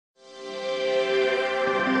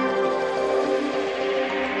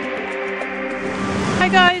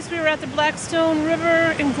guys, we were at the Blackstone River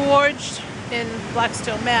and Gorge in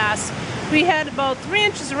Blackstone, Mass. We had about 3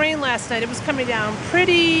 inches of rain last night. It was coming down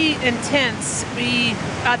pretty intense.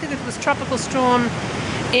 I think it was Tropical Storm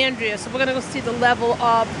Andrea, so we're gonna go see the level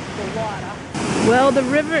of the water. Well, the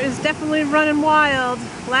river is definitely running wild.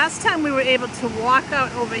 Last time we were able to walk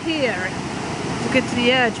out over here to get to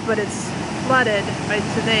the edge, but it's flooded right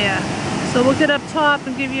to there. So we'll get up top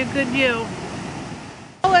and give you a good view.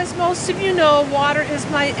 Well, as most of you know, water is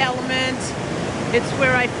my element. It's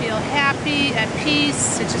where I feel happy, at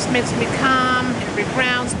peace. It just makes me calm. It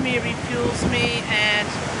regrounds me, it refuels me, and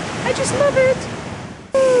I just love it.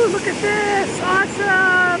 Ooh, look at this.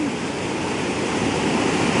 Awesome.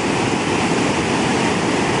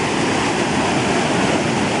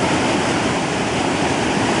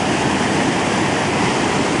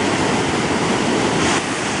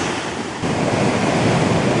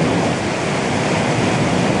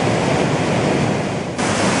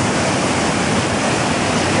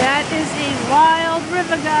 Wild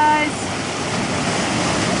river, guys.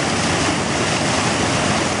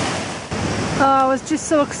 Oh, I was just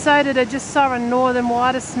so excited. I just saw a northern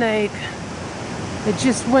water snake. It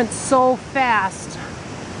just went so fast.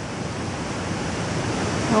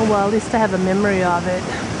 Oh well, at least I have a memory of it.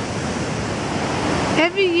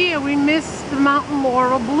 Every year we miss the mountain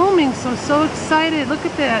laurel blooming, so I'm so excited. Look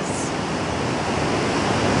at this.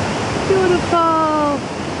 Beautiful.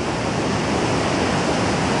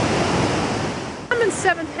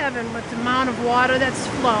 Seventh heaven with the amount of water that's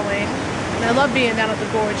flowing. And I love being down at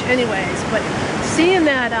the gorge anyways, but seeing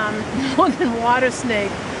that northern water snake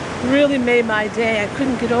really made my day. I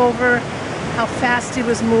couldn't get over how fast he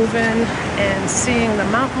was moving, and seeing the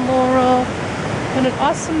mountain laurel. And an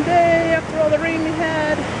awesome day after all the rain we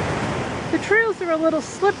had. The trails are a little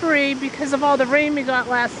slippery because of all the rain we got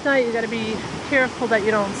last night. You got to be careful that you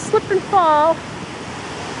don't slip and fall.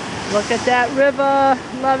 Look at that river.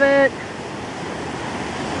 Love it.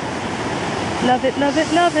 Love it, love it,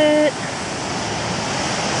 love it.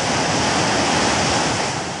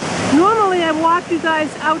 Normally I walk you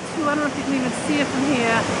guys out to, I don't know if you can even see it from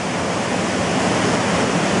here.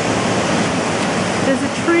 There's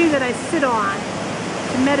a tree that I sit on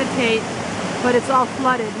to meditate, but it's all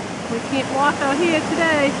flooded. We can't walk out here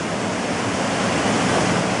today.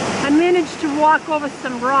 I managed to walk over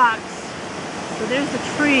some rocks. So there's the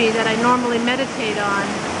tree that I normally meditate on.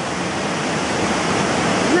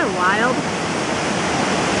 Isn't that wild?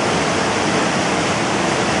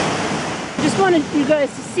 Just wanted you guys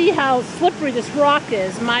to see how slippery this rock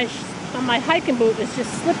is. My hiking boot is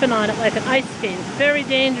just slipping on it like an ice skate. It's very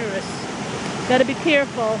dangerous. Gotta be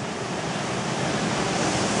careful.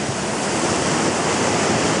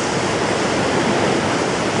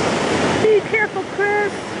 Be careful,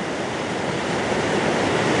 Chris.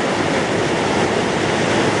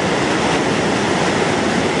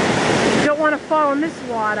 You don't want to fall in this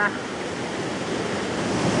water.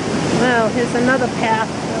 Well, here's another path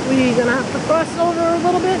that we're going to have to cross over a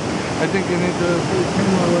little bit. I think you need to put the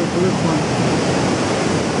camera away for this one.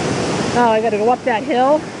 Oh, I got to go up that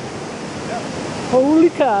hill? Yep. Holy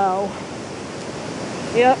cow.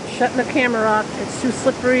 Yep, shutting the camera off. It's too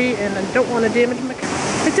slippery and I don't want to damage my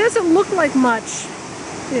camera. It doesn't look like much,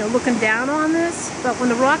 you know, looking down on this, but when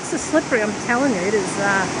the rocks are slippery, I'm telling you, it is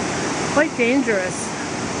quite dangerous.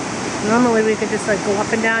 Normally we could just like go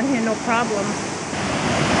up and down here, no problem.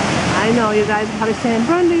 I know you guys are probably saying,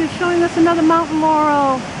 Brenda, you're showing us another mountain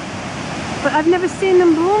laurel. But I've never seen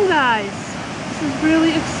them bloom, guys. This is really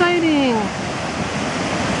exciting.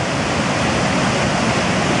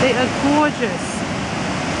 They are gorgeous.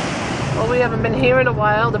 Well, we haven't been here in a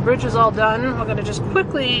while. The bridge is all done. We're going to just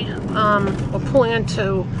quickly, we're pulling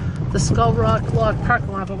into the Skull Rock Lock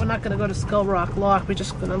parking lot, but we're not going to go to Skull Rock Lock. We're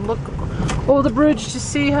just going to look over the bridge to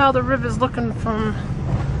see how the river's looking from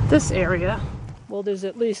this area. Well, there's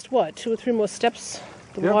at least, what, 2 or 3 more steps?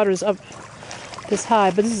 The water's up this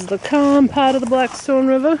high, but this is the calm part of the Blackstone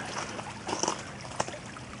River.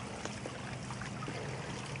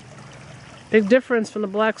 Big difference from the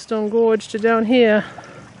Blackstone Gorge to down here.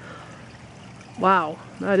 Wow,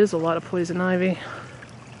 that is a lot of poison ivy.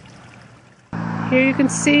 Here you can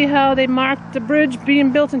see how they marked the bridge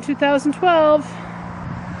being built in 2012.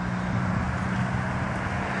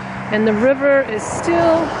 And the river is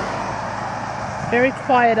still very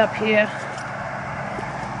quiet up here.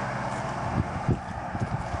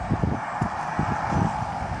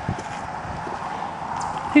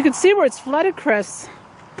 You can see where it's flooded, Chris.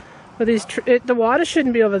 Where these the water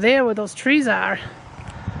shouldn't be over there where those trees are.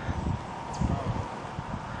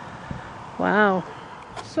 Wow.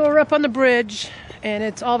 So we're up on the bridge, and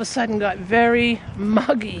it's all of a sudden got very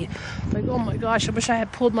muggy. Like, oh my gosh, I wish I had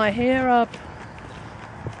pulled my hair up.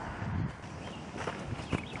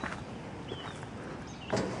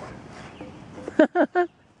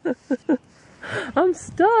 I'm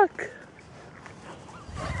stuck.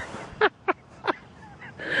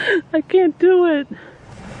 I can't do it.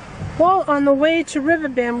 Well, on the way to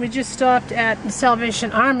Riverbend, we just stopped at the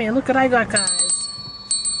Salvation Army, and look what I got, guys.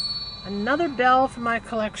 Another bell for my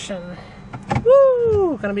collection.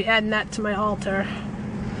 Woo! Gonna be adding that to my altar.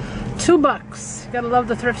 $2. Gotta love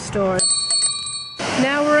the thrift stores.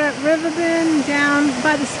 Now we're at Riverbend, down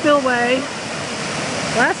by the spillway.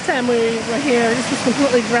 Last time we were here, this was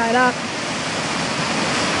completely dried up.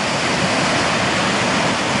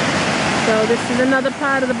 So this is another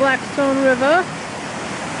part of the Blackstone River.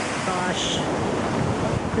 Gosh.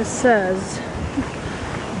 This says,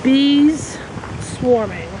 bees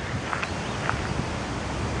swarming.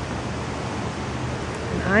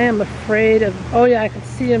 And I am afraid of, oh yeah, I can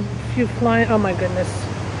see a few flying. Oh my goodness.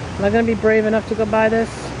 Am I going to be brave enough to go by this?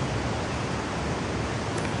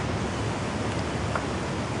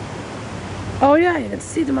 Oh yeah, you can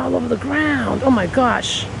see them all over the ground. Oh my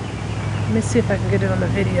gosh. Let me see if I can get it on the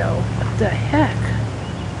video. What the heck?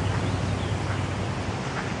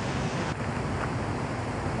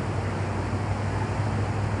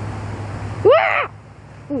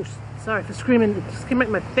 Ooh, sorry for screaming at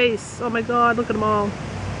my face. Oh my god, look at them all.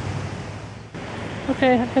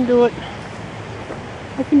 Okay, I can do it.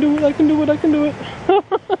 I can do it, I can do it, I can do it.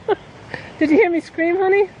 Did you hear me scream,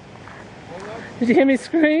 honey? Did you hear me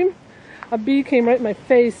scream? A bee came right in my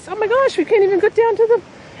face. Oh my gosh, we can't even get down to the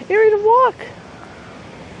area to walk.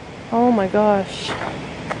 Oh my gosh.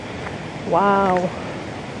 Wow.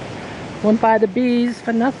 Went by the bees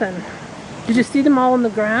for nothing. Did you see them all on the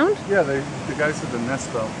ground? Yeah, the guy said the nest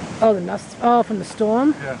fell. Oh, the nest. Oh, from the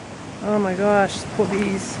storm? Yeah. Oh my gosh, poor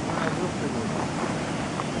bees.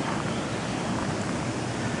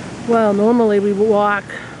 Well, normally we walk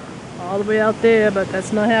all the way out there, but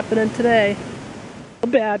that's not happening today. So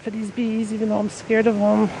bad for these bees, even though I'm scared of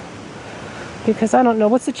them. Because I don't know,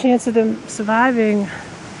 what's the chance of them surviving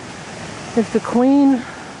if the queen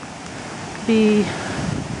bee,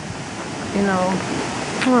 you know,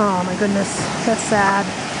 oh my goodness, that's sad.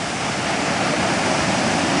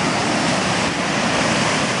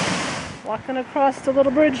 Walking across the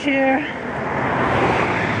little bridge here.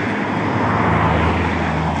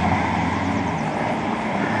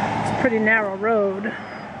 It's a pretty narrow road.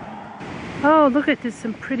 Oh, look at this,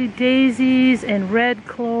 some pretty daisies and red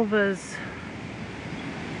clovers.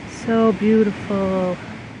 So beautiful.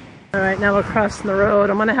 Alright, now we're crossing the road.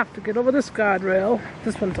 I'm gonna have to get over this guardrail.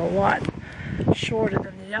 This one's a lot shorter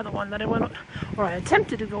than the other one that I went, or I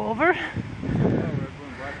attempted to go over.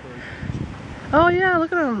 Oh yeah,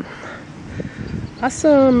 look at them.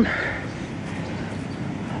 Awesome.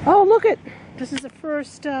 Oh, look it. This is the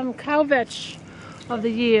first cow vetch of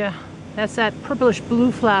the year. That's that purplish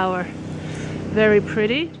blue flower. Very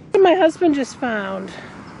pretty. My husband just found.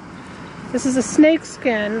 This is a snake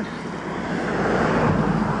skin.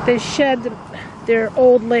 They shed their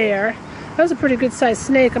old lair. That was a pretty good sized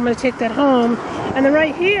snake. I'm going to take that home. And then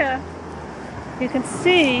right here, you can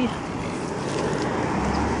see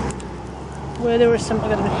where there were some, I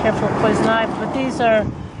gotta be careful with poison ivy, but these are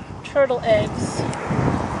turtle eggs.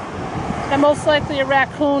 And most likely a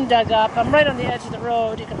raccoon dug up. I'm right on the edge of the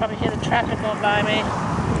road. You can probably hear the traffic going by me.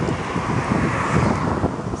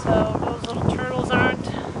 So those little turtles aren't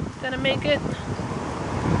gonna make it.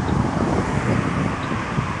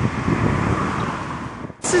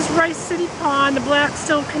 This is Rice City Pond. The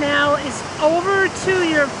Blackstone Canal is over to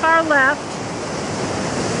your far left,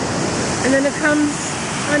 and then it comes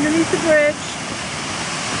underneath the bridge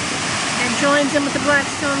and joins in with the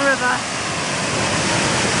Blackstone River.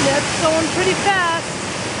 Yeah, it's going pretty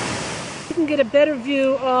fast. You can get a better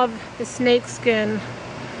view of the snake skin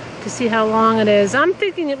to see how long it is. I'm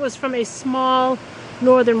thinking it was from a small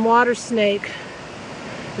northern water snake.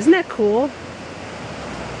 Isn't that cool?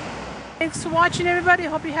 Thanks for watching, everybody.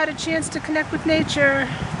 Hope you had a chance to connect with nature.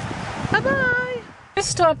 Bye-bye. I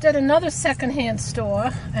stopped at another secondhand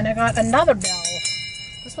store and I got another bell.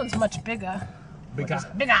 This one's much bigger. Bigger.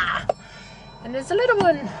 And there's a little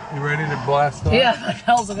one. You ready to blast off? Yeah, my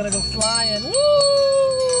bells are gonna go flying. Woo!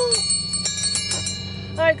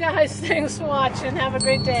 Alright guys, thanks for watching. Have a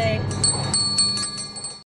great day.